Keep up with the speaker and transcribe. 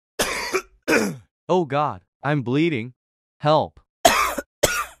Oh God, I'm bleeding. Help.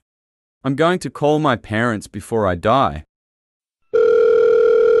 I'm going to call my parents before I die.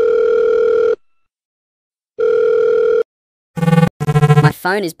 My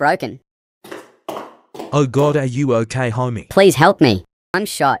phone is broken. Oh God, are you okay, homie? Please help me. I'm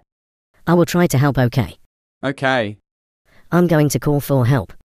shot. I will try to help, okay? Okay. I'm going to call for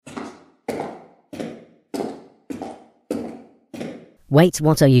help. Wait,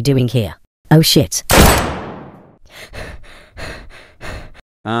 what are you doing here? Oh shit.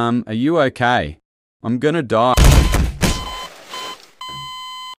 Are you okay? I'm gonna die.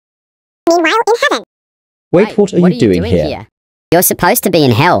 Meanwhile, in heaven. Wait, what are you doing here? You're supposed to be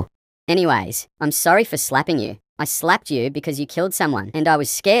in hell. Anyways, I'm sorry for slapping you. I slapped you because you killed someone, and I was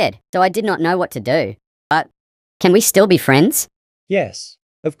scared, so I did not know what to do. But, can we still be friends? Yes,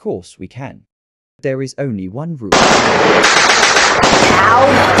 of course we can. There is only one rule. Ow!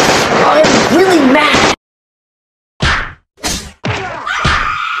 I'm really mad!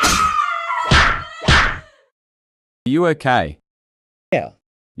 Are you okay? Yeah.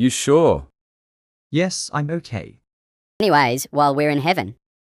 You sure? Yes, I'm okay. Anyways, while we're in heaven,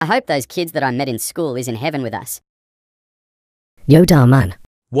 I hope those kids that I met in school is in heaven with us. Yo, Dharmann.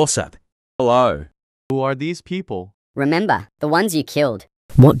 What's up? Hello. Who are these people? Remember, the ones you killed.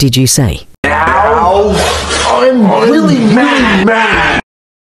 What did you say? Ow! I'm really mad!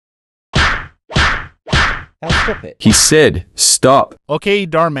 Now stop it. He said, stop. Okay,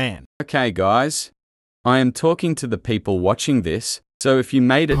 Dharmann. Okay, guys. I am talking to the people watching this, so if you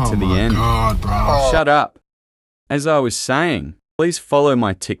made it to the end, shut up. As I was saying, please follow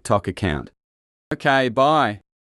my TikTok account. Okay, bye.